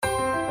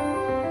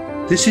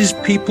This is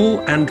People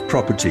and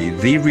Property,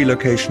 the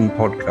relocation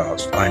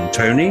podcast. I'm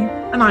Tony.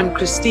 And I'm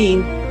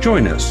Christine.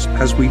 Join us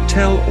as we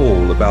tell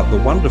all about the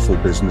wonderful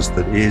business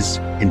that is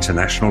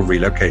international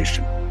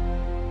relocation.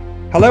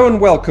 Hello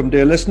and welcome,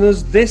 dear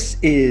listeners. This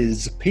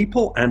is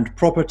People and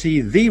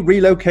Property, the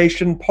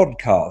relocation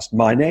podcast.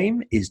 My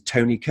name is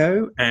Tony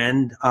Coe,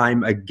 and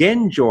I'm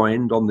again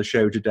joined on the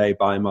show today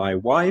by my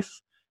wife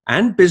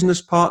and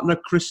business partner,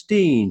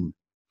 Christine.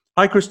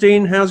 Hi,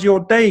 Christine. How's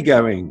your day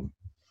going?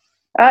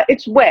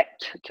 It's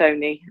wet,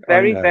 Tony.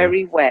 Very,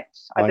 very wet.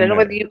 I don't know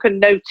whether you can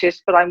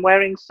notice, but I'm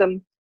wearing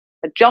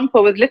a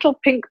jumper with little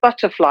pink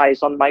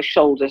butterflies on my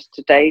shoulders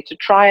today to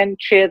try and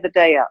cheer the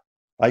day up.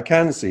 I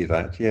can see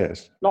that,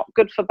 yes. Not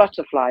good for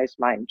butterflies,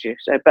 mind you.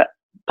 So, but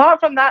apart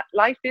from that,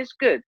 life is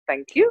good.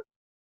 Thank you.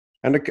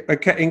 And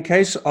in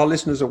case our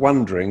listeners are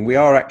wondering, we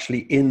are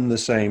actually in the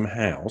same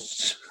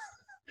house.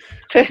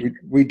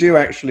 we do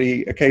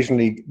actually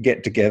occasionally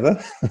get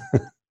together.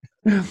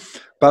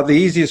 But the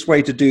easiest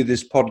way to do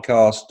this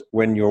podcast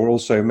when you're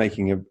also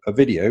making a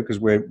video, because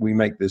we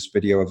make this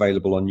video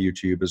available on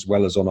YouTube as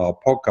well as on our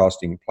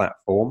podcasting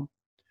platform,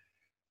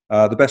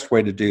 the best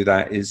way to do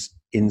that is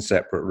in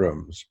separate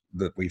rooms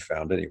that we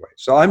found anyway.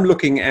 So I'm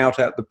looking out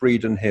at the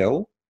Bredon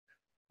Hill.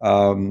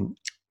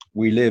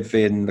 We live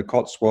in the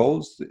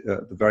Cotswolds,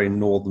 the very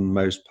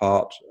northernmost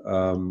part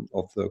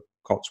of the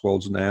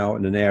Cotswolds now,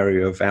 in an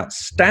area of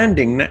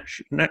outstanding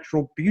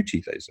natural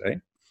beauty, they say.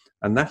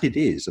 And that it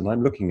is, and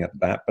I'm looking at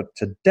that. But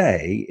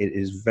today it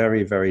is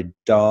very, very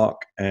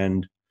dark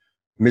and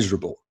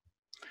miserable.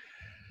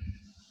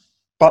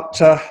 But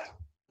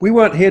we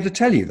weren't here to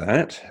tell you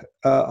that.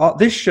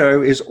 This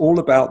show is all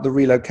about the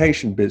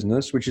relocation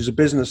business, which is a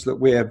business that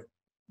we're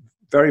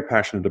very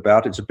passionate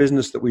about. It's a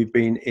business that we've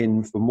been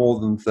in for more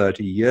than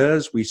 30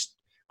 years.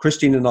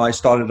 Christine and I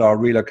started our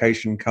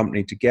relocation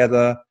company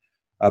together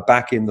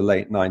back in the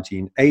late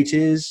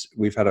 1980s.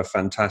 We've had a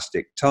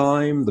fantastic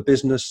time. The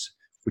business,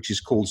 which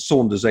is called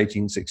Saunders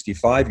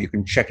 1865. You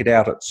can check it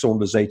out at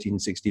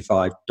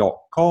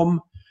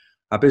saunders1865.com.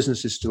 Our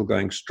business is still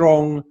going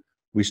strong.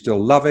 We still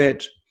love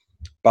it.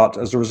 But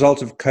as a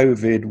result of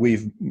COVID,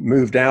 we've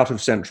moved out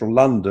of central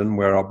London,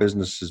 where our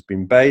business has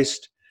been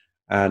based.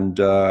 And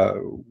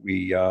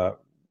we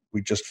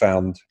just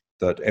found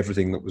that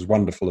everything that was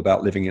wonderful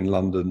about living in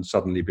London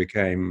suddenly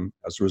became,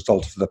 as a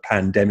result of the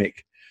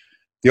pandemic,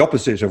 the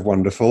opposite of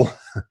wonderful.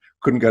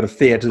 Couldn't go to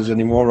theatres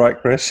anymore, right,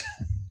 Chris?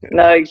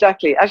 No,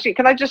 exactly. Actually,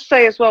 can I just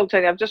say as well,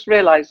 Tony, I've just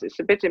realised it's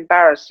a bit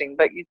embarrassing,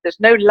 but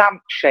there's no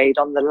lampshade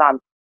on the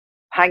lamp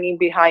hanging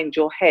behind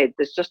your head.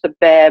 There's just a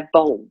bare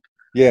bulb.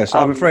 Yes,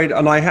 I'm afraid,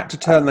 and I had to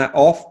turn that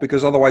off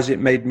because otherwise it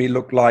made me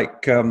look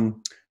like St.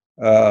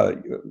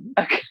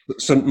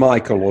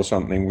 Michael or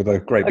something with a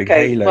great big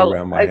halo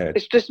around my head.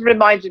 It's just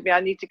reminded me I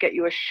need to get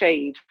you a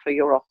shade for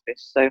your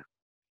office. So.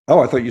 Oh,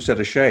 I thought you said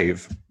a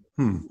shave.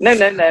 No,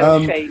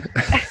 shade.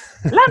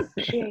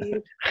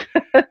 Lampshade.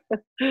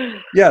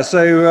 Yeah,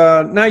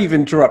 so now you've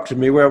interrupted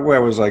me. Where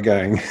was I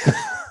going?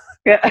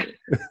 Yeah.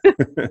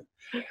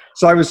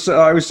 So I was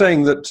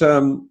saying that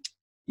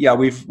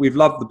we've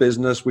loved the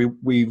business.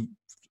 We've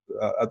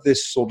at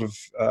this sort of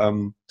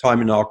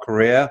time in our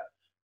career,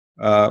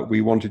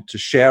 we wanted to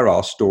share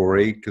our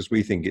story because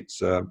we think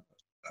it's an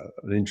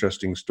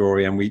interesting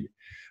story. And we,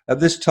 at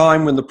this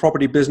time when the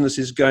property business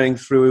is going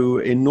through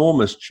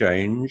enormous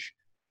change.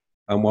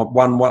 And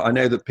I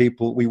know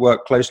that we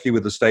work closely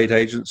with estate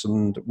agents,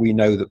 and we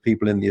know that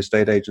people in the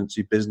estate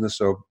agency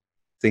business are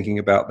thinking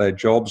about their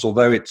jobs,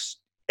 although it's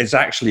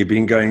actually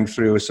been going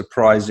through a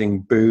surprising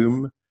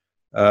boom.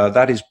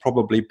 That is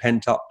probably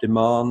pent-up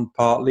demand,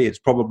 partly. It's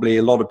probably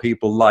a lot of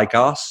people like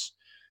us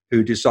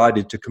who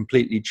decided to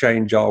completely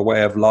change our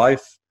way of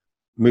life,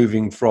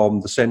 moving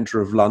from the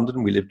centre of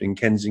London, we lived in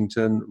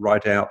Kensington,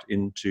 right out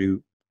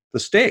into the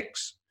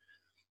sticks.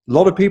 A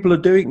lot of people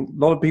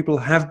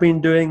have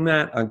been doing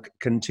that and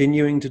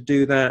continuing to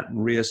do that and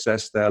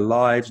reassess their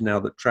lives now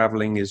that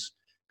traveling is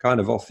kind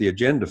of off the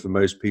agenda for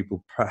most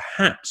people,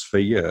 perhaps for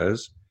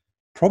years,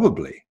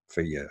 probably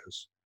for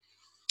years.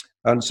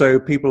 And so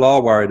people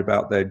are worried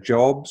about their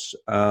jobs,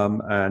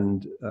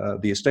 and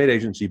the estate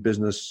agency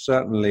business,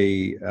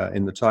 certainly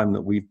in the time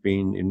that we've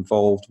been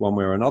involved one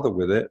way or another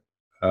with it,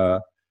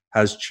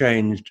 has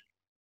changed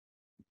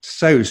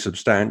so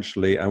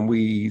substantially, and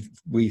we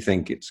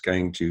think it's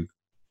going to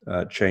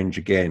change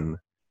again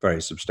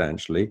very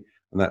substantially,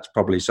 and that's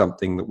probably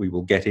something that we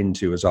will get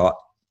into as our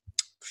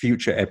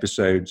future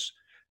episodes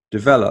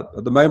develop.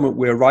 At the moment,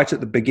 we're right at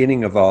the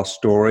beginning of our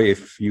story.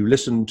 If you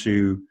listen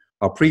to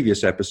our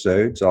previous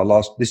episodes,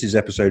 this is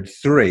episode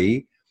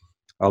 3,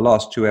 our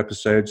last 2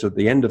 episodes, at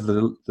the end of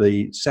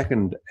the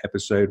second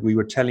episode, we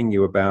were telling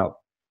you about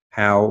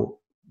how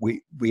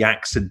we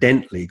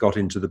accidentally got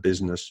into the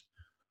business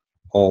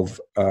of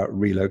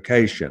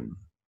relocation.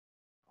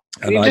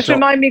 Can you just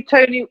remind me,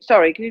 Tony?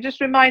 Sorry, can you just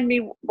remind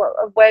me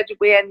where did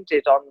we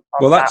ended on?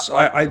 Well,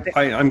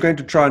 I'm going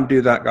to try and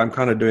do that. I'm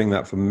kind of doing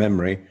that from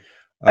memory.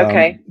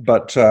 Okay.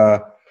 But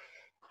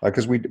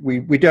because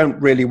we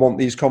don't really want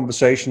these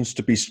conversations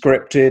to be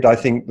scripted. I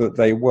think that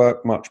they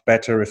work much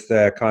better if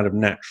they're kind of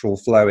natural,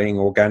 flowing,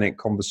 organic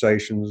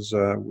conversations.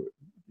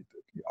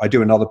 I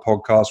do another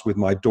podcast with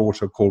my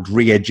daughter called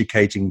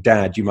Re-Educating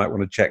Dad. You might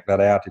want to check that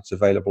out. It's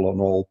available on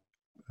all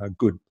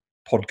good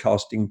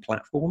podcasting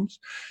platforms.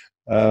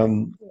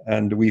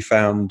 And we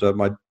found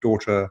my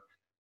daughter,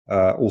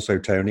 also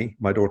Tony,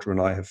 my daughter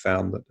and I have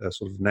found that a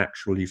sort of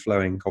naturally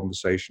flowing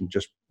conversation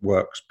just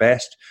works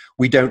best.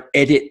 We don't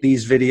edit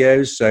these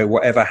videos, so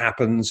whatever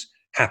happens,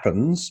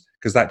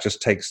 because that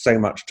just takes so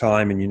much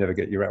time and you never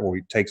get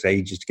it takes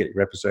ages to get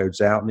your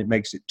episodes out, and it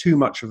makes it too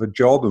much of a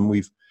job.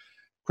 And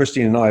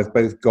Christine and I have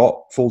both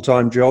got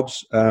full-time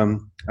jobs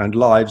and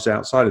lives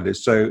outside of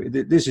this. So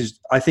this is,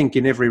 I think,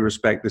 in every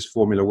respect, this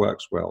formula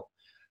works well.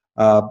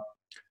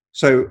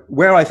 So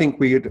where I think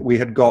we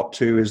had got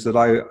to is that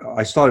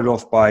I started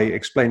off by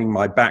explaining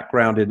my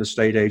background in a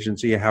state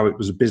agency, how it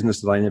was a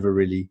business that I never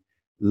really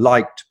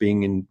liked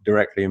being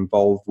directly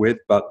involved with,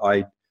 but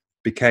I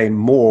became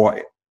more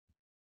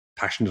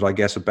passionate, I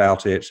guess,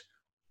 about it,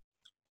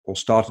 or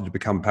started to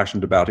become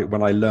passionate about it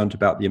when I learned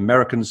about the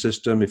American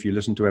system. If you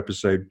listen to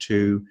episode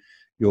 2,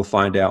 you'll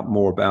find out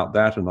more about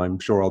that, and I'm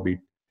sure I'll be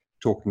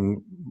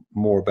talking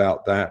more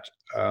about that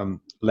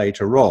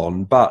later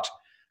on. But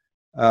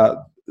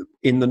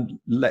in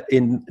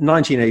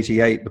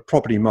 1988, the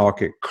property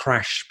market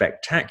crashed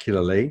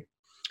spectacularly,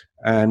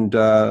 and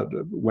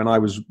when I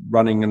was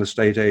running an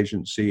estate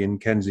agency in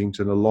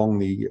Kensington along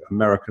the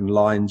American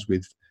lines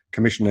with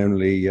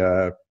commission-only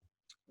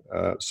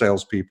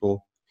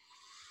salespeople,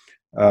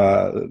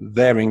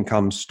 their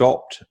income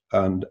stopped,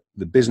 and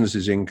the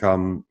business's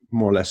income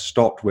more or less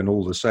stopped when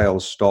all the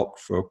sales stopped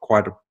for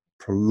quite a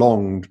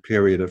prolonged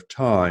period of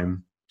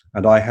time.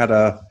 And I had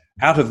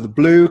out of the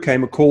blue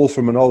came a call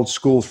from an old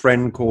school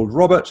friend called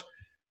Robert,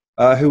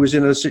 who was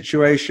in a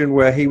situation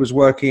where he was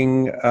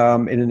working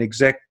in an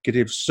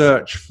executive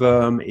search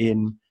firm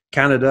in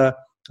Canada,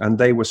 and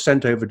they were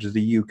sent over to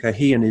the UK.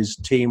 He and his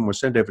team were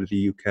sent over to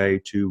the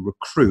UK to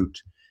recruit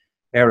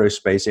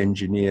aerospace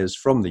engineers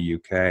from the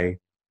UK.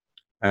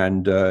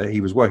 And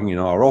he was working in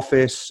our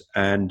office,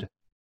 and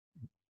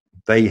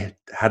they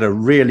had a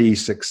really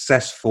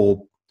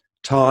successful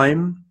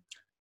time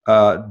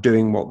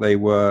doing what they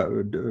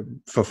were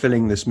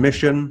fulfilling this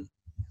mission.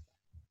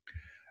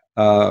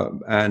 But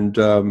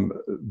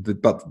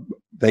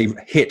they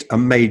hit a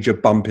major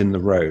bump in the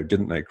road,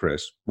 didn't they,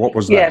 Chris? What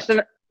was that? Yes,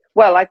 and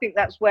well, I think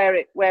that's where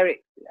it. I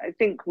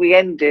think we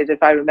ended,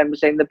 if I remember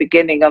saying, the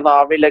beginning of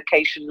our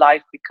relocation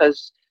life,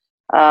 because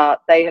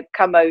they had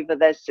come over.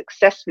 They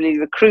successfully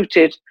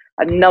recruited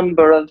a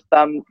number of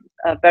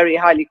very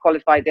highly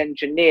qualified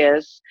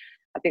engineers.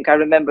 I think I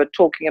remember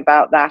talking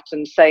about that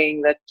and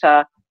saying that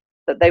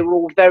that they were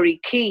all very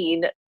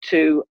keen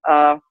to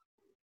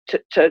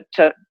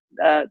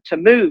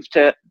move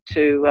to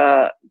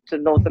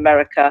North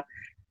America,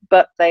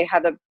 but they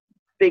had a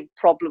big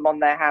problem on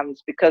their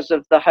hands because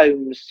of the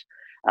homes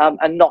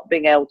and not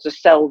being able to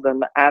sell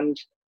them. And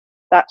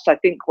that's, I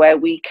think, where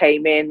we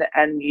came in,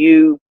 and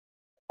you,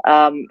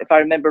 if I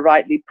remember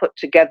rightly, put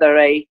together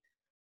a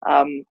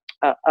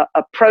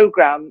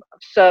program of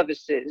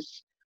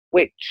services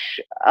which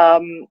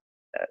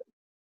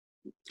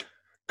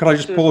can I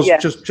just pause?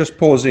 Yes. Just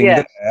pausing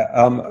there.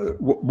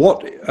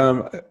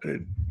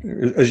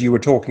 As you were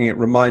talking, it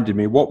reminded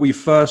me, what we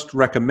first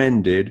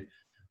recommended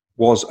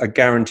was a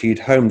guaranteed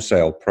home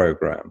sale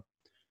program.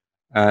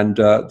 And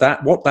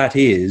what that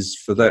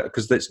is,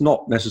 because it's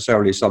not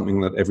necessarily something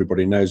that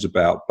everybody knows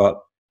about,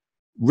 but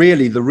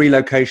really the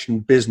relocation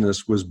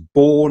business was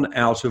born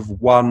out of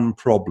one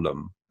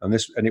problem. And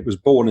it was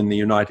born in the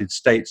United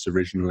States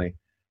originally,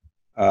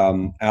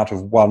 out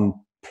of one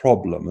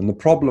problem. And the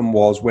problem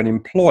was when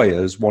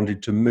employers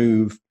wanted to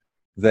move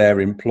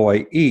their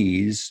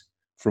employees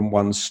from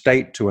one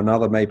state to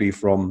another, maybe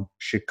from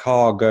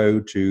Chicago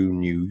to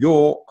New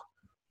York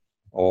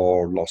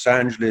or Los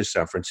Angeles,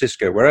 San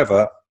Francisco,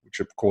 wherever,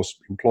 which of course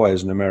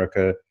employers in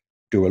America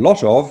do a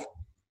lot of.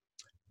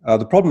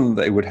 The problem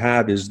they would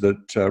have is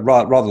that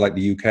rather like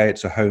the UK,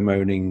 it's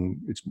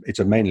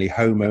a mainly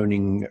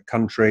home-owning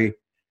country.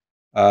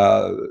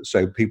 So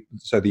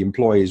the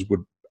employees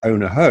would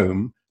own a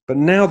home, but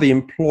now the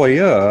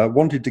employer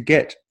wanted to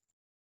get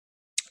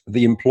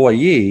the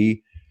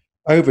employee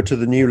over to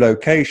the new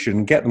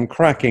location, get them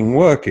cracking,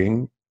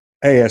 working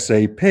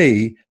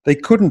ASAP. They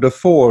couldn't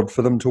afford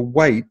for them to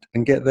wait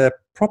and get their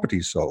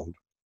property sold.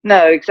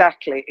 No,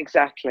 exactly.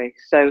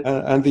 So,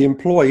 and the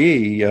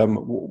employee,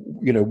 doesn't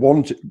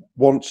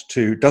want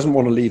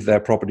to leave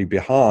their property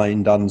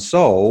behind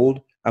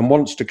unsold, and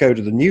wants to go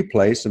to the new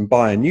place and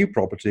buy a new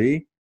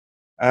property.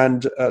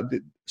 And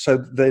so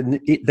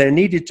there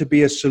needed to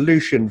be a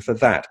solution for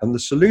that. And the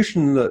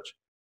solution that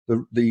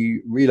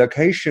the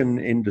relocation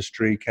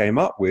industry came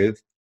up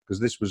with,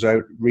 because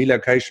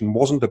relocation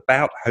wasn't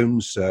about home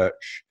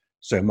search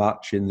so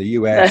much in the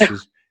US,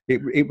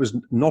 it was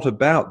not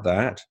about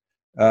that,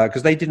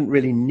 because they didn't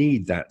really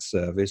need that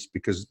service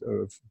because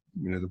of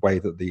the way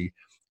that the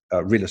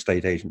real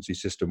estate agency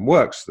system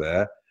works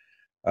there.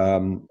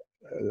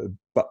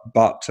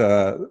 what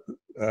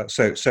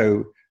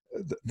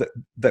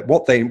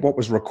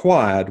was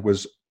required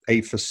was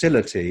a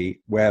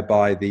facility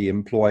whereby the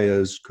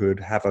employers could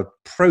have a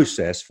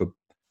process for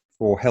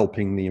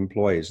helping the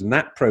employees, and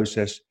that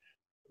process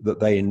that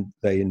they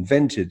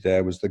invented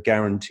there was the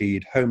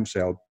guaranteed home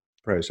sale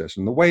process.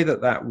 And the way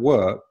that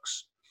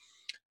works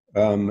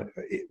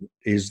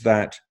is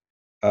that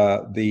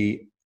the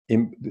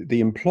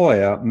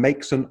employer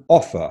makes an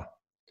offer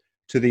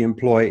to the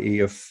employee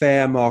of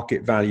fair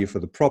market value for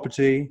the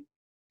property.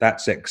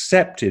 That's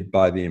accepted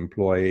by the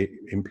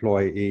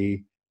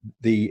employee,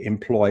 the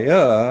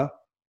employer,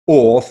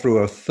 or through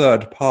a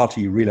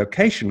third-party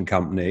relocation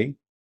company,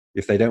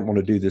 if they don't want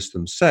to do this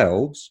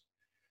themselves.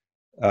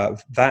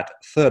 That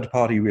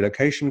third-party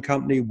relocation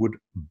company would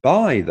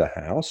buy the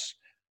house,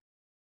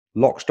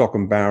 lock, stock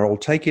and barrel,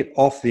 take it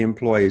off the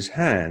employee's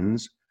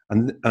hands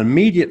and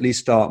immediately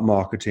start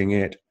marketing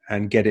it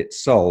and get it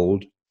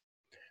sold.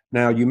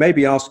 Now, you may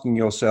be asking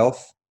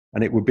yourself,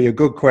 and it would be a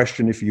good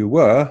question if you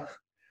were,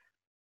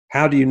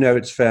 how do you know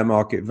it's fair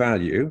market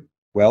value?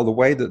 Well, the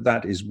way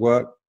that is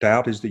worked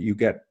out is that you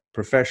get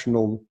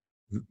professional,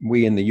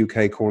 we in the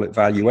UK call it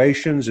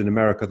valuations, in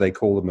America they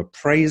call them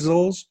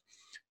appraisals.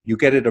 You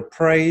get it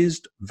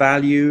appraised,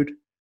 valued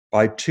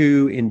by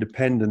two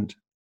independent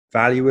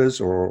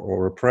valuers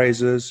or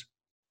appraisers,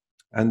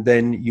 and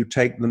then you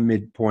take the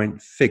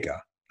midpoint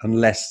figure,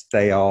 unless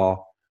they are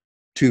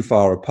too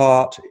far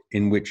apart,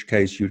 in which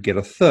case you'd get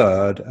a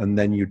third, and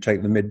then you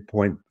take the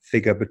midpoint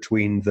figure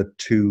between the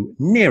two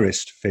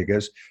nearest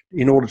figures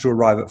in order to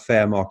arrive at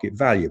fair market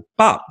value.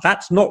 But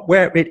that's not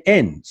where it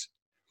ends.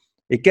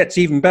 It gets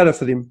even better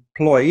for the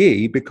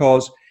employee,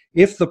 because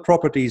if the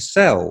property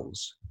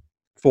sells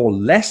for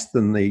less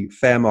than the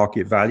fair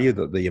market value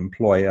that the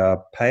employer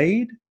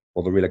paid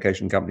or the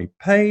relocation company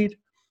paid,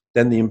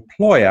 then the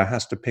employer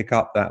has to pick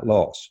up that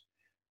loss.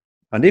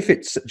 And if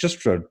it's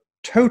just for a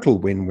total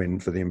win-win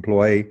for the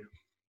employee,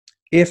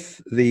 if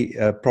the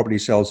property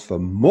sells for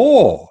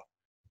more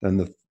than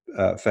the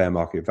fair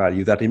market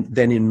value,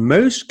 then in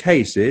most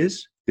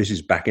cases, this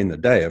is back in the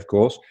day, of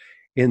course,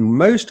 in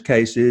most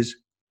cases,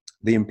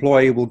 the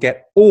employee will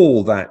get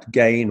all that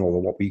gain,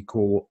 or what we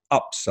call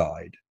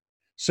upside.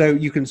 So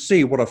you can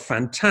see what a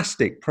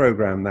fantastic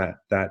program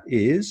that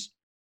is.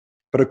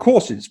 But of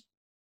course, it's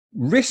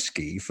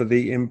risky for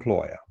the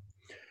employer.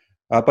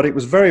 But it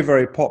was very,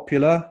 very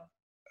popular.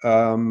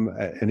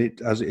 And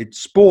it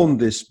spawned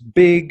this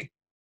big,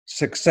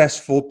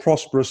 successful,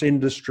 prosperous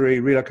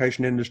industry,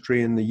 relocation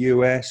industry in the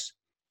US.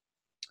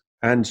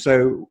 And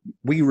so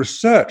we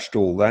researched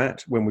all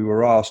that when we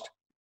were asked,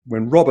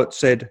 when Robert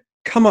said,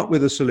 come up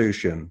with a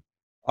solution.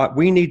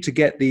 We need to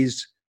get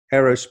these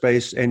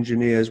aerospace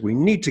engineers, we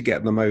need to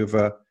get them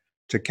over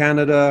to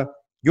Canada.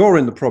 You're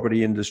in the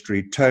property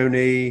industry,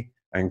 Tony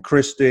and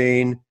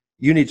Christine.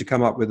 You need to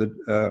come up with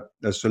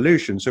a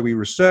solution. So we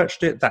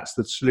researched it. That's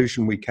the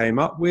solution we came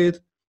up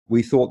with.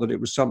 We thought that it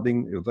was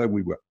something, although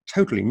we were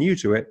totally new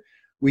to it,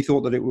 we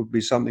thought that it would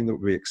be something that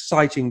would be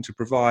exciting to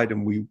provide.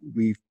 And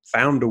we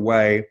found a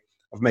way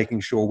of making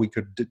sure we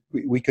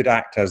could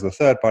act as the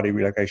third-party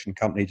relocation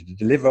company to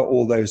deliver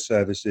all those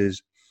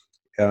services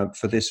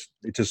for this,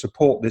 to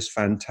support this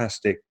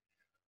fantastic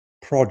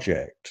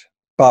project.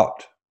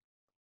 But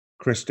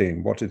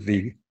Christine, what did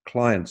the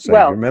client say?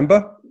 Well,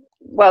 remember?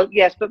 Well,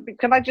 yes, but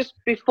can I just,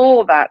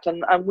 before that,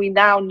 and we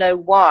now know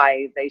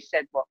why they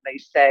said what they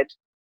said,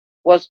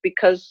 was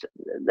because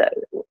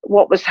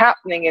what was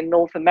happening in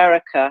North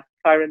America,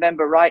 if I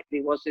remember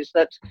rightly, is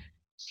that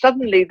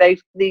suddenly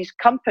these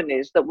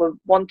companies that were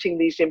wanting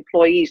these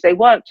employees, they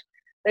weren't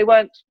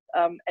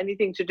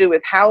anything to do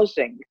with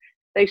housing.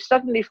 They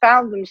suddenly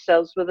found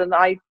themselves with an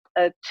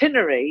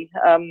itinerary.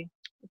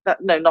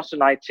 No, not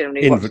an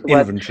itinerary.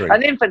 Inventory.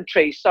 An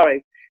inventory.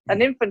 Sorry,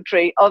 an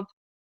inventory of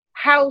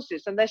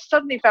houses, and they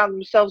suddenly found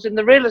themselves in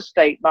the real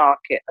estate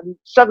market. And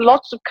so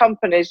lots of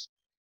companies,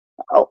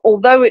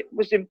 although it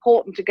was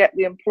important to get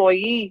the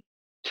employee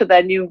to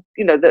their new,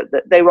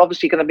 that they were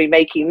obviously going to be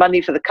making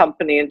money for the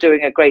company and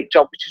doing a great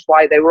job, which is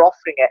why they were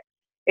offering it.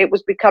 It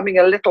was becoming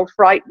a little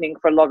frightening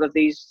for a lot of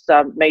these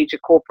major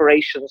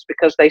corporations,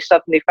 because they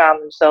suddenly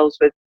found themselves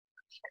with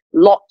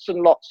lots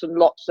and lots and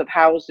lots of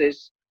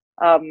houses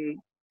in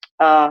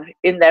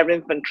their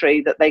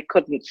inventory that they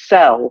couldn't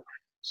sell.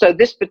 So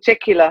this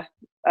particular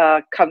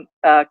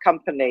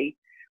company,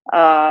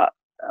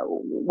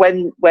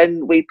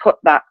 when we put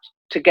that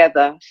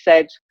together,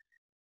 said,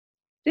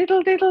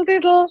 diddle, diddle,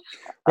 diddle.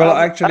 Well,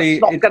 actually,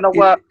 that's not going to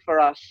work for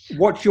us.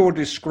 What you're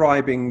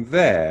describing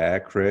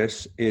there,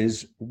 Chris,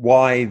 is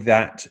why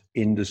that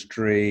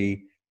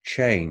industry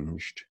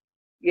changed.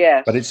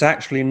 Yes. But it's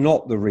actually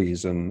not the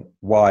reason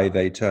why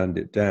they turned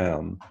it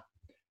down.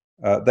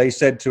 They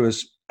said to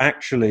us,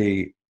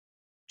 actually,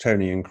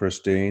 Tony and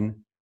Christine,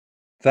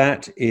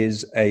 that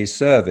is a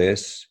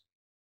service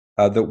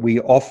that we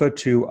offer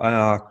to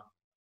our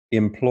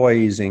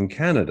employees in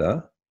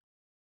Canada,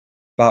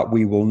 but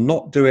we will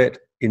not do it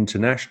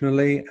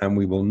internationally, and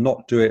we will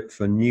not do it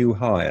for new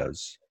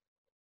hires.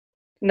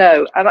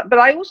 No, but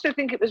I also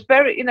think it was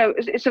very,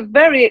 it's a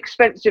very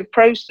expensive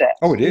process.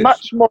 Oh, it is.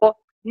 Much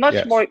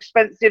more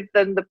expensive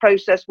than the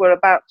process we're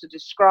about to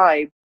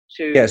describe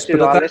to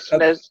our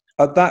listeners.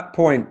 At that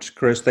point,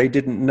 Chris, they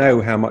didn't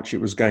know how much it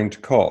was going to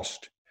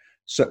cost.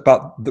 So,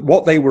 but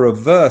what they were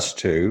averse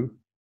to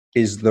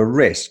is the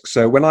risk.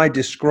 So when I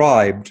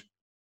described,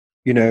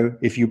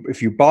 if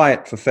you buy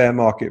it for fair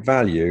market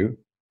value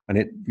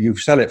and you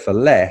sell it for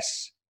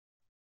less,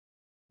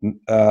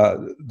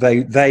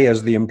 they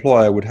as the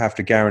employer would have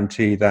to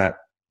guarantee that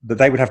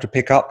they would have to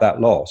pick up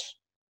that loss.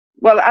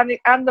 Well,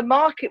 and the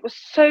market was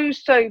so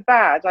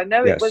bad. I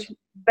know it was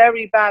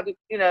very bad,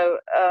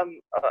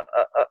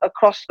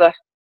 across the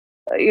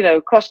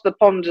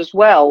pond as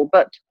well.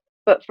 But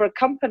for a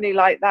company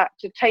like that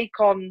to take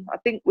on, I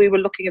think we were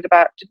looking at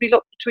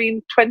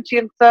between 20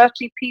 and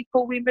 30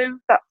 people we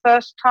moved that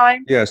first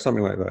time. Yeah,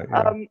 something like that.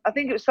 Yeah. I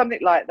think it was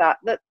something like that.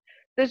 That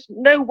there's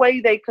no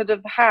way they could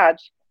have had,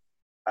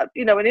 an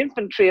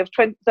inventory of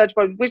 20, 30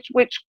 products,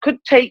 which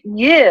could take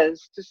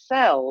years to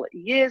sell,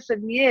 years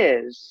and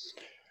years.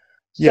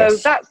 So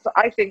that's,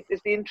 I think,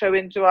 is the intro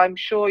into. I'm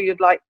sure you're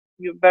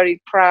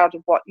very proud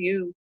of what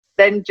you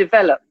then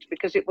developed,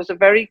 because it was a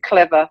very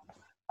clever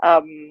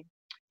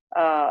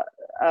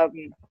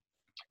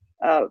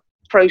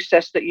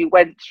process that you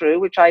went through,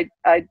 which I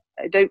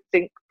don't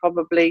think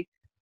probably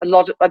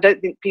I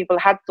don't think people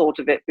had thought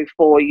of it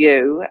before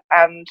you,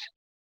 and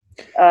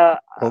I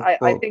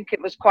think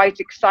it was quite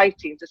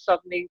exciting to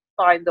suddenly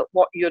find that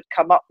what you had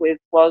come up with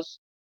was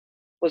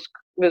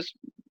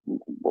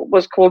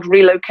called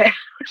relocation.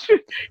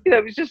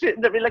 It was just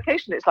the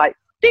relocation. It's like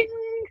ding.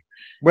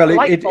 Well, the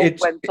light bulb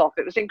went off.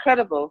 It was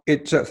incredible.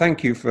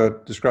 Thank you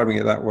for describing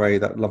it that way.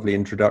 That lovely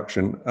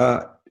introduction.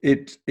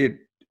 It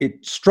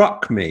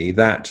struck me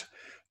that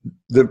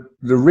the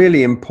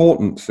really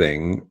important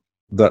thing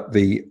that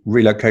the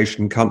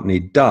relocation company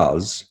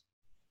does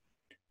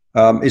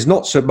is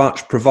not so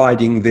much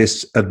providing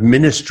this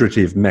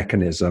administrative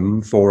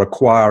mechanism for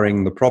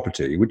acquiring the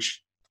property,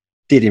 which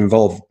did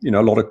involve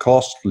a lot of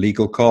costs,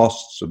 legal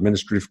costs,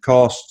 administrative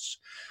costs,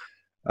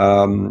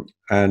 and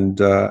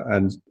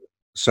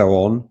so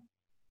on,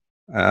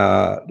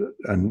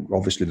 and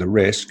obviously the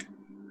risk.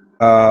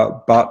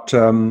 But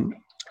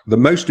the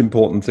most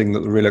important thing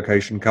that the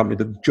relocation company,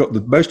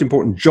 the most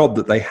important job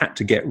that they had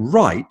to get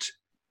right,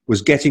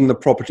 was getting the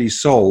property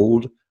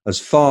sold as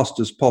fast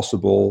as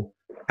possible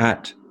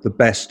at the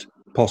best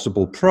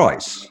possible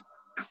price.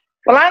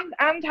 Well,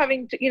 and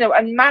having to,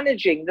 and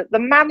managing the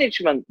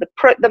management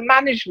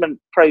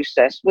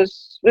process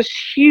was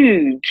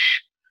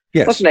huge,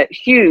 wasn't it?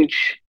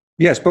 Huge.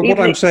 Yes, but what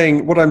I'm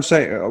saying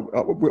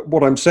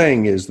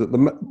is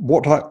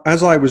that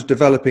as I was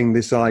developing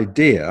this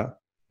idea,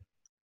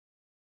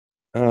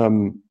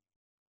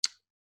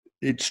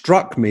 it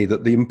struck me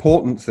that the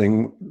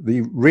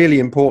really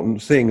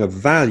important thing of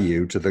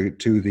value to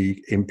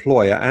the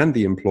employer and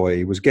the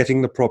employee was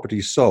getting the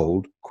property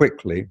sold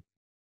quickly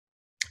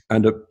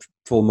and at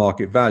full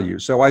market value.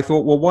 So I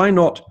thought, well,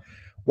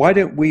 why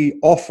don't we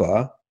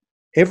offer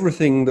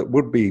everything that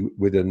would be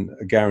within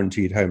a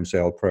guaranteed home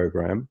sale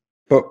program,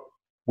 but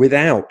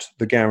without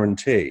the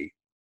guarantee,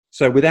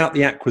 so without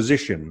the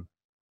acquisition.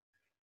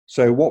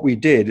 So what we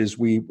did is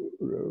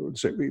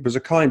it was a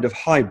kind of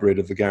hybrid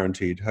of the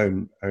guaranteed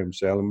home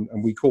sale,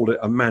 and we called it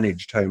a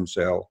managed home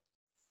sale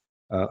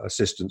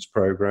assistance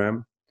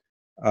program.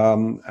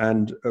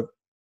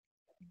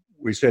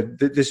 We said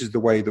this is the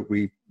way that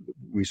we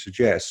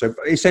suggest. So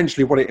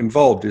essentially what it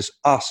involved is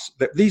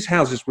these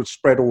houses were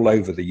spread all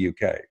over the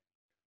UK,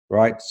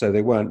 right? So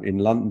they weren't in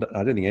London.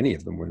 I don't think any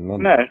of them were in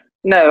London.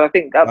 No, I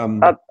think up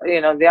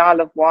the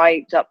Isle of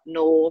Wight, up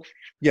north.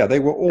 Yeah, they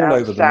were all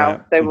over the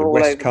map. They were the all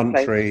West over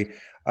Country,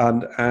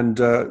 and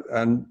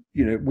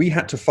we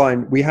had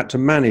to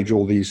manage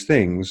all these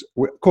things.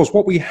 Of course,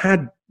 what we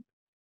had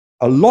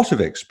a lot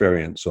of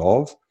experience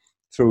of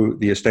through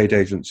the estate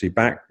agency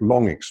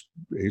background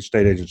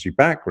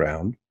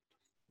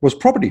was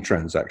property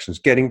transactions,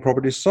 getting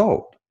properties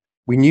sold.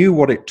 We knew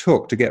what it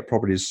took to get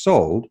properties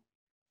sold.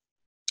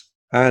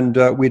 And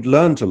we'd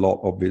learned a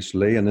lot,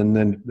 obviously, and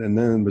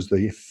then was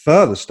the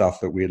further stuff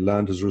that we had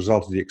learned as a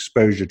result of the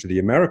exposure to the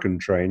American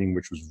training,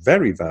 which was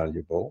very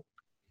valuable.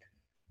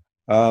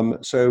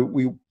 So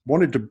we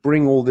wanted to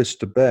bring all this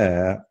to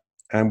bear,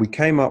 and we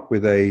came up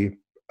with a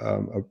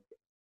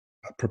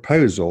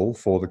proposal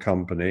for the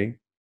company,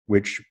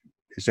 which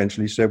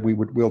essentially said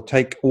we'll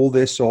take all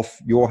this off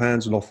your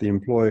hands and off the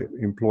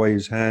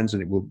employees' hands,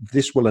 and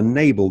this will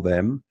enable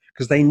them,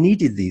 because they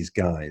needed these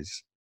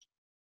guys.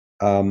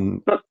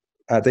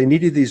 They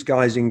needed these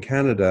guys in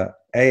Canada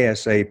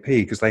ASAP,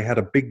 because they had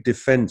a big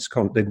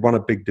they'd won a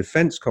big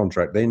defense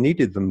contract. They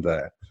needed them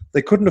there.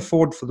 They couldn't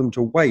afford for them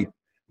to wait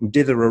and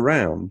dither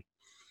around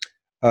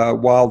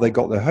while they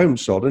got their home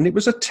sold, and it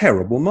was a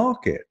terrible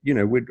market.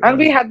 And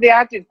we had the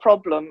added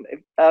problem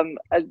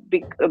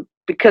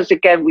because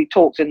again we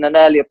talked in an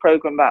earlier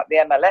program about the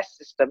MLS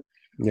system.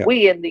 Yeah.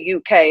 We in the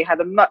UK had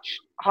a much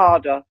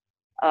harder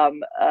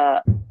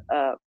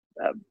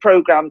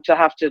program to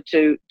have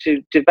to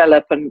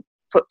develop and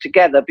put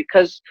together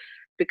because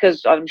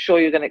because I'm sure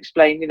you're going to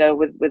explain,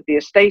 with the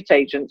estate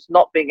agents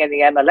not being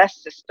any MLS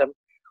system,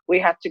 we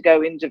had to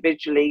go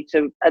individually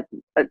to,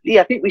 I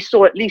think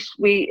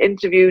we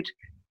interviewed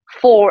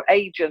 4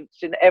 agents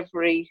in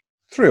every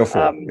 3 or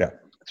 4,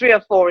 3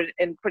 or 4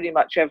 in pretty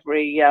much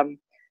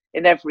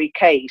every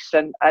case,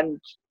 and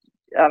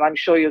I'm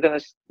sure you're going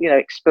to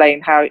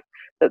explain how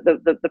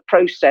the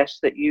process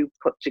that you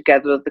put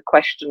together, the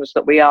questions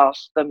that we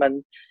asked them,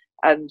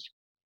 and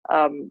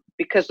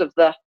because of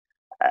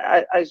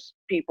as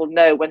people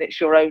know, when it's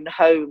your own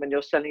home and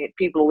you're selling it,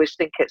 people always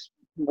think it's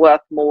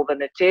worth more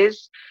than it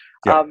is.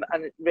 And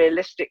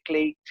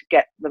realistically, to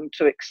get them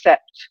to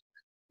accept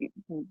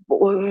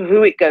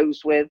who it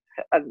goes with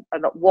and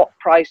at what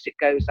price it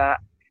goes at,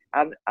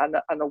 and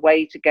a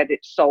way to get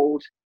it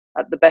sold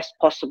at the best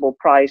possible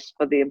price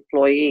for the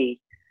employee.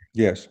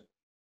 Yes,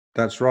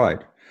 that's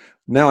right.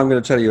 Now I'm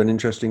going to tell you an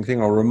interesting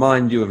thing. I'll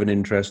remind you of an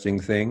interesting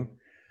thing.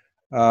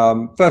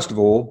 First of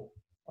all,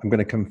 I'm going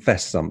to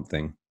confess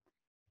something.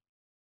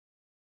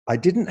 I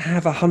didn't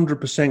have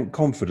 100%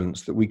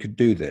 confidence that we could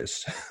do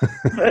this.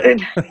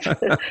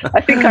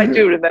 I think I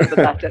do remember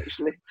that,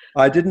 actually.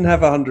 I didn't have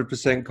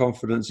 100%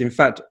 confidence. In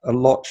fact, a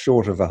lot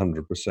short of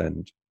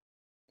 100%.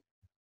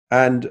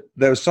 And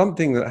there was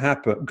something that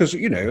happened because,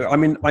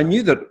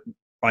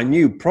 I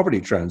knew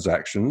property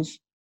transactions.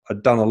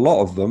 I'd done a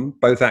lot of them,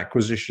 both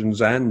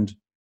acquisitions and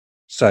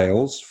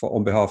sales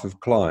on behalf of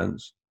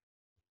clients.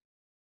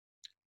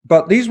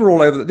 But these were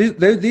all over.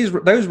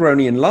 Those were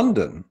only in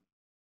London.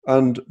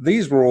 And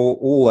these were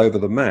all over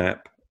the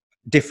map,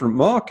 different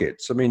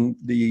markets. I mean,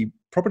 the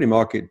property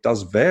market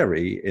does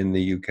vary in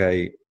the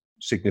UK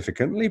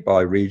significantly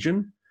by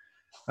region.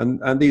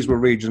 And these were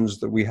regions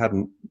that we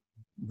hadn't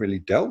really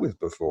dealt with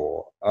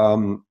before.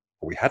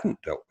 We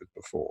hadn't dealt with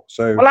before.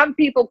 So, well, and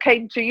people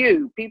came to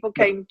you. People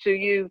came to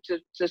you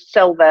to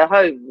sell their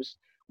homes.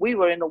 We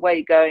were in a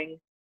way going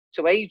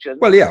to agents.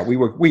 Well, yeah, we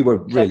were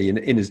really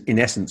in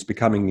essence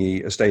becoming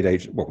the estate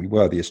agent. Well, we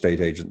were the estate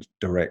agent's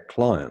direct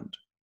client.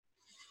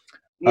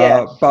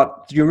 Yes.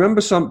 But do you remember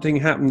something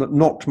happened that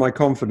knocked my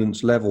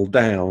confidence level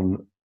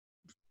down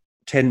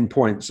 10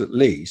 points at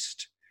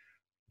least?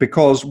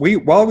 Because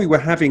while we were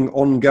having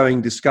ongoing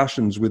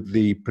discussions with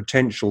the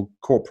potential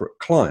corporate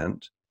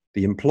client,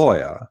 the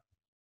employer,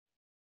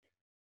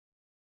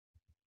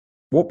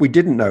 what we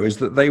didn't know is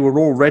that they were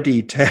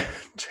already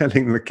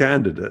telling the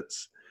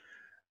candidates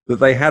that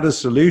they had a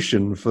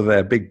solution for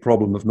their big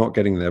problem of not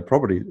getting their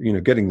property,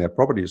 getting their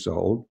property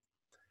sold.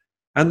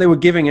 And they were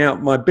giving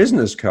out my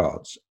business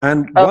cards.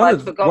 And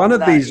one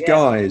of these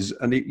guys,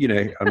 and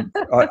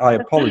I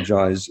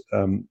apologize.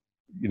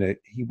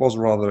 He was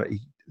rather.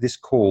 This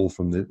call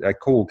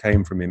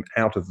came from him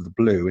out of the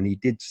blue, and he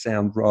did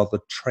sound rather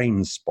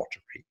train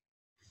spottery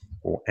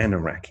or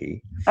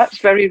anarchy. That's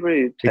very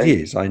rude. Tony.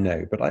 It is, I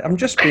know, but I'm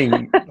just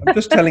telling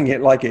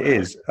it like it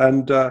is.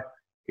 And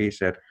he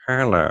said,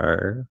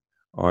 "Hello,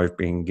 I've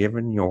been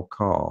given your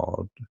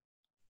card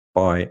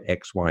by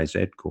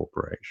XYZ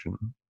Corporation.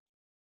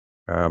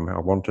 I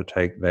want to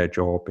take their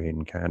job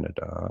in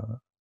Canada,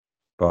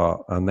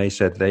 and they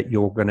said that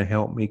you're going to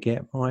help me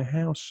get my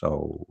house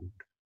sold.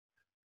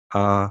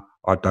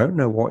 I don't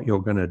know what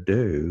you're going to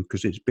do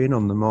because it's been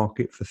on the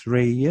market for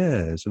 3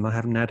 years and I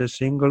haven't had a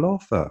single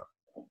offer."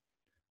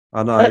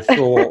 And I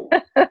thought,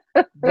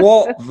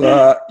 what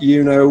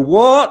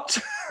what?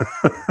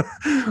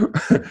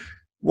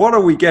 What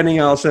are we getting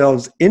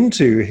ourselves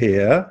into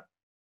here?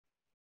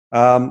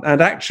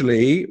 And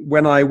actually,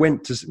 when I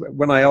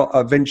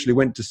eventually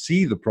went to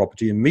see the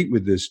property and meet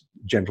with this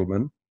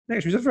gentleman,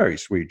 actually, he's a very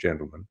sweet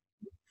gentleman,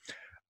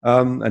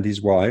 and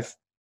his wife.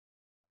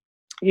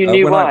 You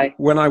knew why?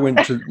 When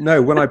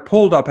I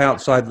pulled up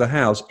outside the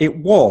house, it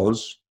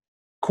was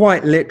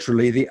quite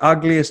literally the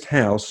ugliest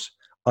house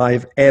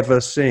I've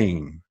ever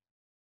seen.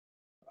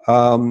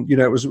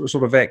 It was a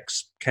sort of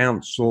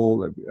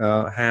ex-council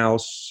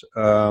house.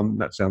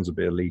 That sounds a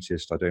bit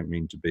elitist. I don't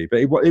mean to be, but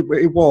it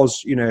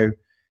was,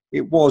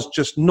 it was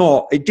just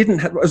not. It didn't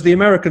have, as the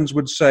Americans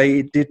would say,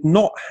 it did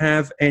not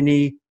have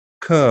any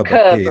curb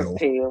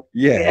appeal.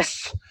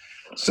 Yes.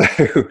 So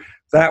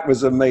that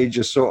was a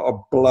major sort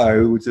of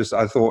blow. Just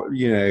I thought,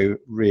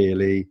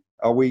 really,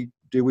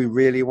 do we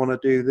really want to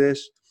do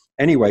this?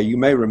 Anyway, you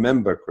may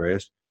remember,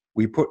 Chris,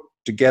 we put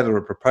together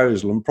a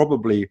proposal, and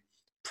probably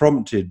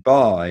prompted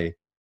by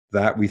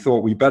that, we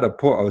thought we better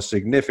put a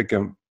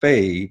significant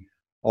fee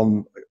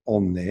on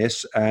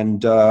this,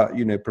 and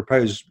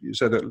propose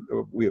so that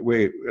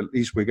we at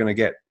least we're going to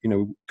get,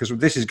 because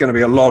this is going to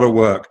be a lot of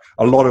work,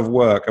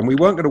 and we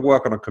weren't going to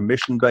work on a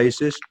commission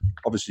basis.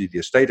 Obviously, the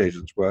estate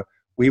agents were.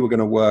 We were going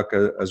to work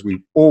as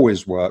we've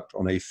always worked,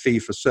 on a fee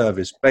for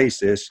service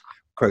basis.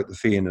 Quote the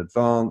fee in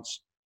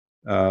advance,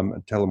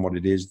 and tell them what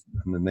it is,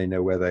 and then they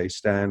know where they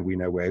stand. We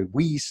know where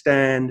we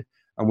stand,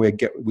 and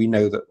we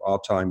know that our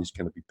time is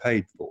going to be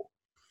paid for.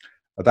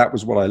 That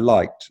was what I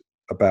liked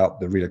about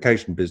the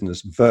relocation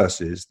business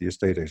versus the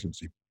estate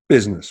agency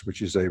business,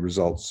 which is a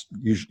results,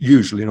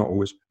 usually not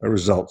always, a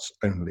results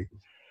only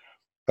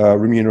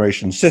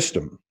remuneration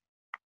system.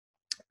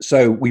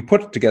 So we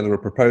put together a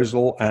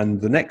proposal, and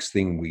the next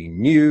thing we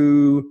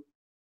knew,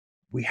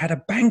 we had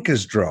a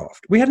banker's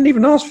draft. We hadn't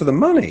even asked for the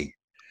money.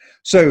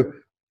 So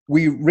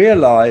we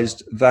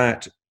realized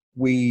that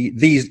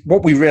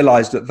what we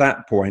realized at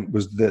that point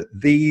was that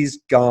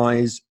these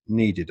guys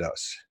needed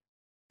us.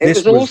 It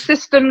was all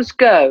systems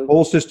go.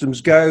 All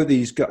systems go.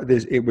 These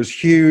guys, it was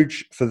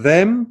huge for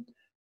them.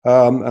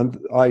 And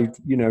I,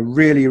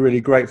 really,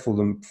 really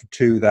grateful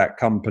to that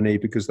company,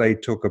 because they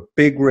took a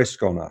big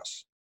risk on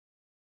us.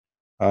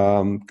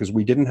 Because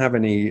we didn't have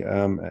any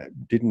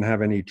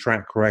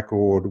track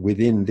record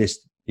within this,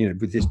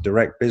 with this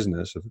direct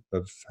business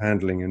of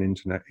handling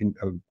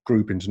a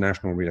group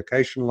international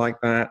relocation like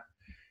that.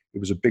 It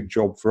was a big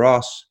job for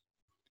us.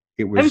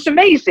 It was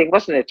amazing,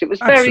 wasn't it? It was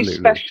very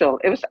special.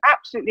 It was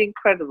absolutely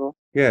incredible.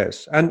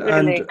 Yes,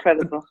 really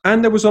incredible.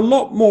 And there was a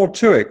lot more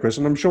to it, Chris,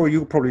 and I'm sure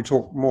you'll probably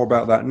talk more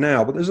about that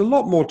now. But there's a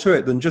lot more to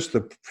it than just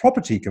the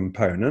property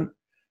component.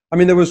 I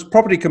mean, there was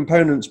property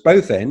components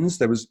both ends.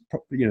 There was,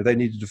 they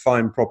needed to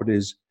find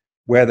properties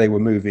where they were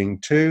moving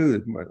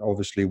to.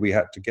 Obviously, we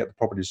had to get the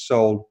properties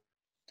sold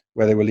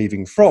where they were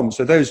leaving from.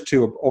 So those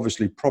two are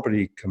obviously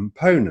property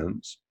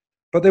components.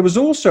 But there was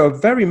also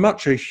very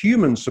much a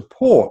human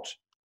support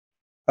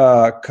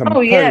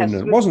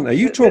component, wasn't there?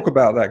 You talk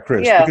about that,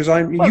 Chris, because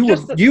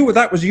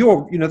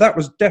that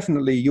was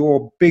definitely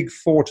your big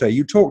forte.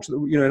 You talked,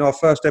 in our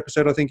first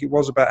episode, I think it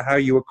was, about how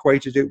you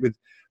equated it with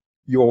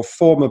your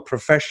former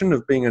profession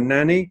of being a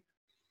nanny,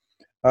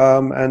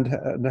 and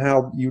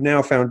how you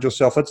now found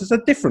yourself as a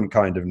different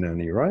kind of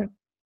nanny, right?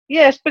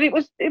 Yes, but it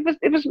was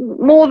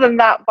more than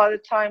that by the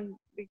time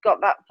we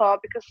got that far,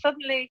 because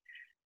suddenly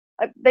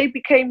they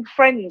became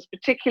friends,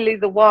 particularly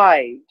the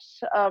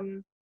wives,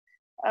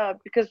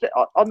 because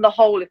on the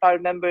whole, if I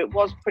remember, it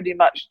was pretty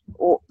much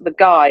the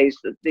guys.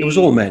 It was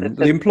all men.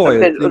 The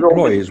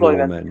employees were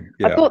all men.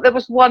 Yeah. I thought there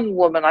was one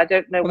woman. I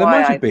don't know why. There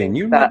might have been.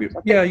 You might be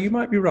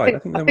right.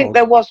 I think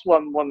there was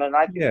one woman.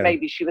 I think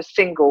maybe she was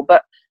single,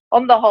 but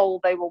on the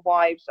whole, they were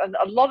wives, and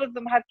a lot of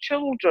them had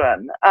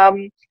children.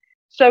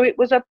 So it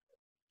was a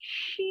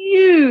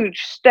huge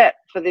step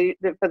for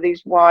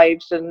these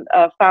wives and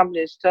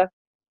families to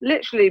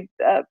literally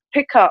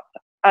pick up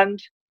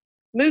and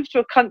move to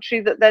a country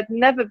that they'd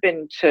never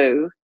been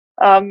to.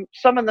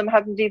 Some of them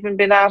hadn't even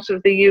been out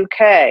of the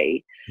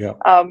UK. Yeah.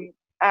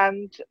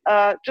 And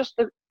just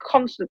the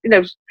constant,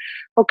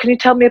 well, can you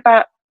tell me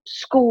about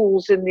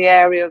schools in the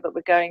area that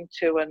we're going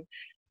to? And,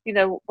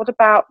 what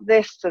about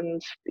this?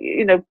 And,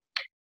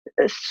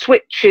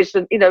 switches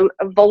and,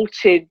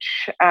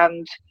 voltage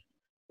and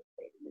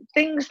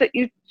things that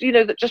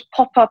that just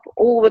pop up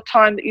all the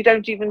time that you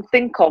don't even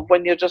think of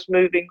when you're just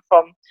moving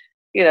from,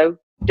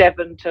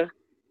 Devon to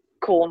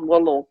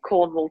Cornwall or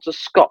Cornwall to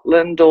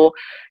Scotland, or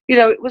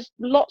it was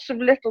lots of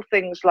little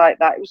things like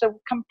that. It was a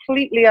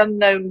completely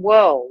unknown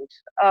world,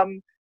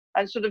 and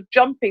sort of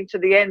jumping to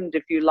the end,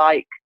 if you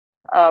like,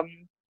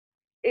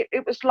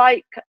 it was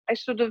like I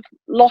sort of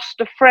lost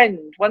a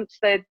friend once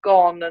they'd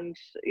gone, and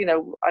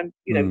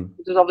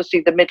there's obviously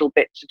the middle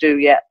bit to do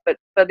yet, but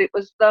it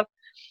was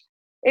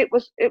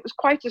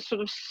quite a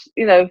sort of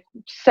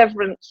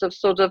severance of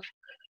sort of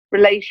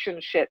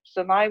relationships,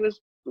 and I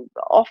was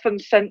often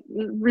sent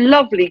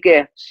lovely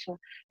gifts.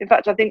 In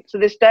fact, I think to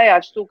this day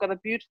I've still got a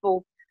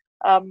beautiful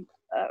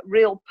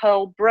real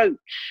pearl brooch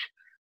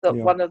that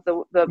one of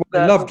the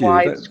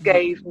wives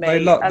gave me. They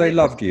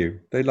loved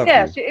you.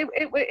 Yes,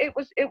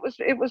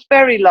 it was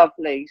very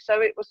lovely.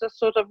 So it was a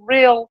sort of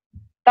real.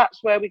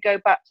 That's where we go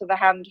back to the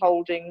hand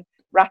holding,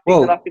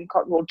 wrapping it up in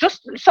cotton wool.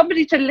 Just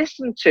somebody to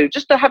listen to,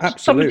 just to have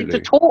somebody to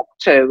talk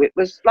to. It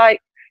was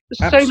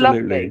so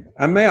lovely.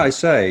 And may I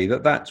say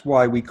that's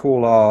why we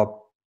call our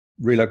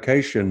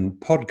relocation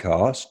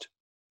podcast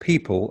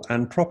People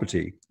and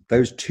Property.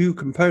 Those two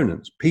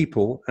components,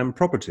 people and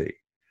property.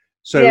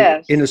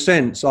 So in a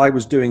sense, I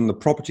was doing the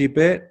property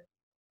bit.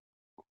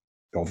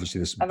 Obviously,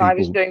 there's some I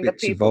was doing the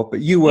people involved,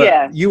 but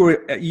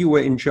you were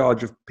in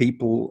charge of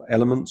people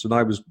elements, and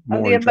I was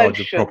more in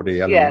charge of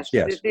property elements.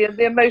 Yes,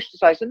 the emotional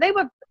side. And they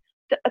were,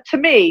 to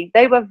me,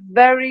 they were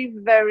very,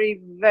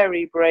 very,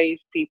 very brave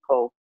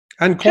people,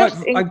 and quite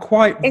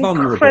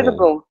vulnerable.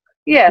 Incredible,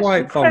 yes,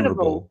 quite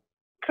vulnerable.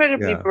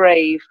 Incredibly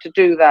brave to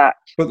do that.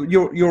 But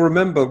you'll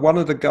remember one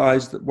of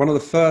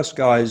the first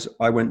guys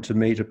I went to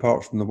meet,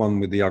 apart from the one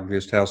with the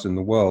ugliest house in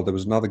the world, there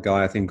was another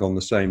guy I think on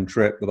the same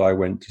trip that I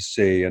went to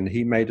see, and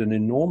he made an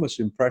enormous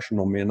impression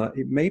on me, and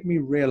it made me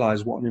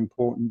realize what an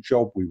important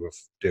job we were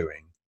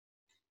doing,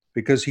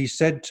 because he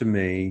said to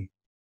me,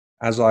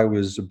 as I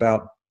was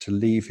about to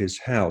leave his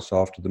house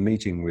after the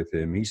meeting with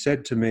him, he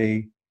said to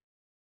me,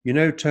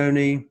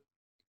 Tony,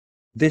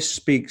 this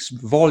speaks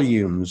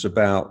volumes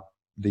about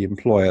the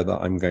employer that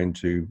I'm going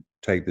to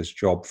take this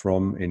job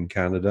from in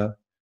Canada.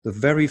 The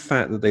very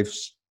fact that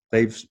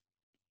they've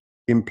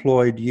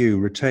employed you,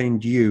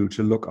 retained you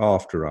to look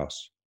after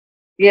us.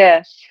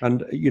 Yes.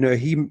 And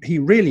he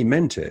really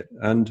meant it.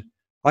 And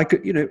I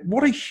could,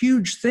 what a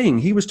huge thing.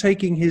 He was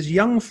taking his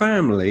young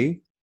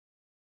family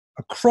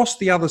across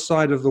the other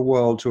side of the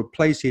world to a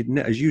place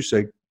as you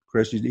say,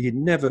 Chris,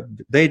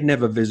 they'd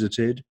never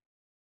visited.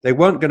 they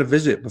weren't going to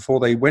visit before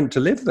they went to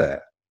live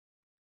there.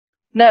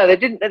 No, they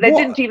didn't. They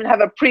didn't even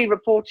have a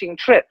pre-reporting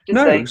trip, did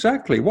they? No,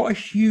 exactly. What a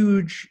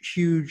huge,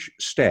 huge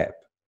step.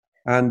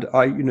 And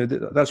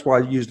that's why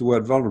I use the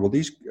word vulnerable.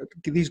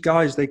 These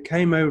guys, they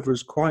came over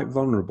as quite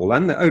vulnerable,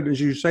 and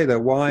as you say, their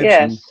wives.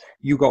 Yes. And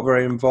you got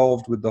very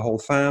involved with the whole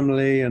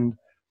family, and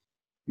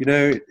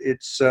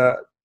it's. But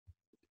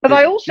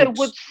I also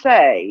would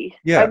say,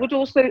 yeah.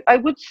 I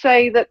would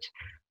say that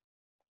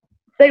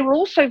they were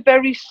also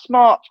very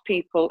smart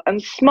people,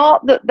 and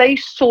smart that they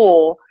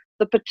saw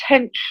the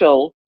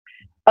potential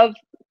of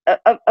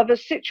a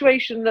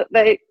situation that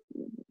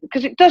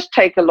because it does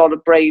take a lot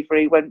of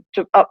bravery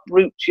to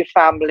uproot your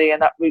family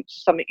and uproot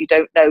something you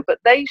don't know, but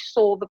they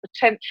saw the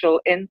potential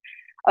in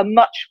a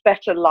much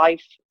better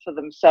life for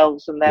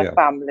themselves and their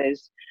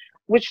families,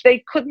 which they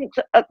couldn't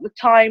at the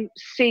time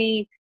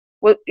see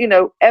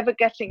ever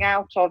getting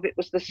out of. It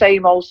was the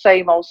same old,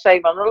 and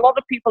a lot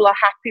of people are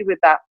happy with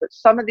that, but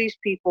some of these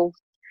people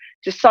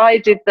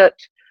decided that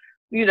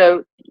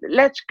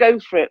let's go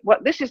for it.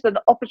 This is an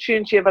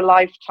opportunity of a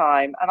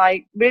lifetime, and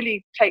I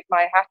really take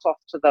my hat off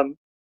to them.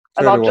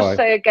 And I'll just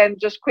say again,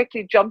 just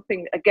quickly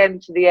jumping again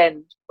to the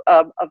end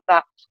of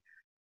that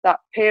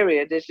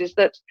period, is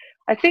that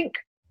I think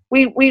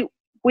we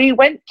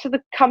went to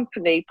the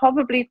company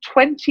probably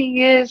 20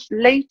 years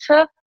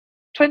later,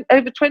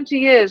 over 20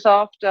 years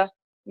after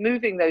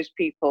moving those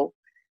people,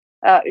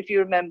 if you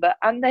remember,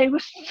 and they were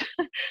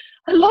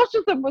a lot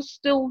of them were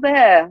still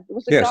there. There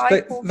was a guy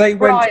called Brian,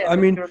 went. I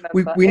mean,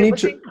 we need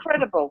to.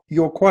 Incredible.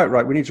 You're quite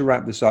right. We need to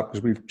wrap this up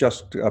because we've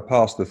just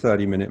passed the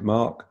 30-minute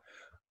mark,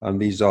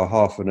 and these are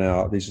half an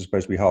hour. These are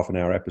supposed to be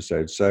half-an-hour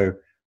episodes. So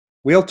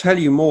we'll tell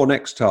you more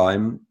next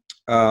time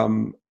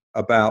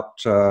about.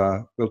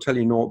 We'll tell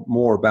you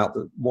more about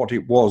what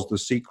it was, the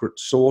secret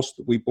sauce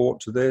that we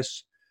brought to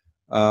this.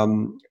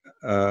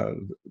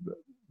 That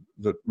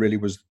really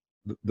was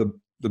the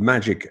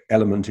magic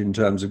element in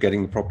terms of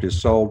getting the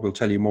properties sold. We'll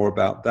tell you more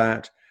about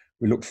that.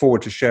 We look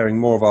forward to sharing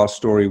more of our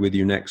story with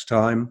you next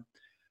time.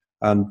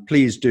 And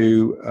please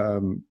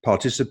do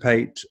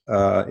participate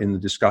in the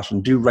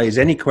discussion. Do raise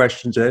any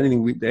questions or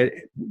anything.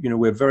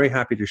 We're very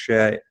happy to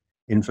share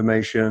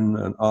information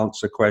and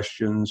answer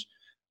questions.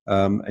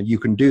 And you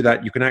can do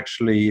that. You can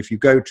actually, if you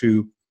go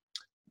to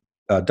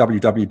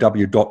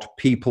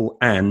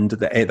www.peopleand,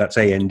 that's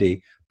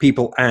A-N-D,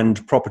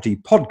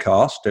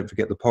 peopleandpropertypodcast, don't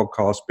forget the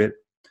podcast bit,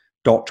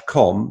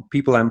 .com,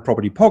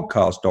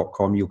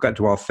 peopleandpropertypodcast.com. You'll get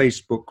to our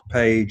Facebook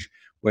page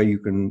where you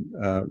can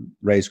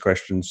raise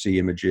questions, see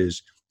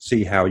images,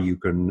 see how you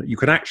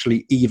can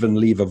actually even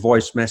leave a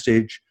voice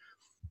message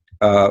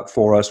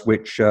for us,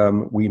 which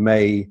we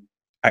may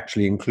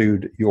actually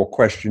include your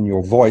question,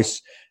 your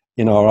voice,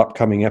 in our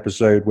upcoming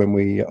episode when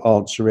we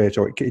answer it.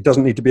 Or it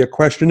doesn't need to be a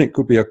question, it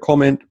could be a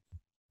comment.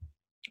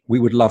 We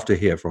would love to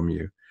hear from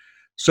you.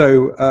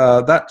 So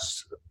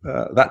that's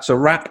a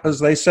wrap, as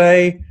they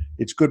say.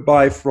 It's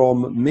goodbye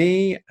from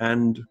me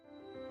and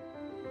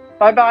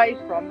bye-bye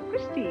from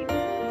Christine.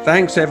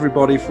 Thanks,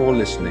 everybody, for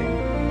listening.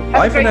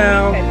 Bye for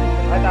now.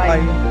 Bye-bye.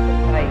 Bye.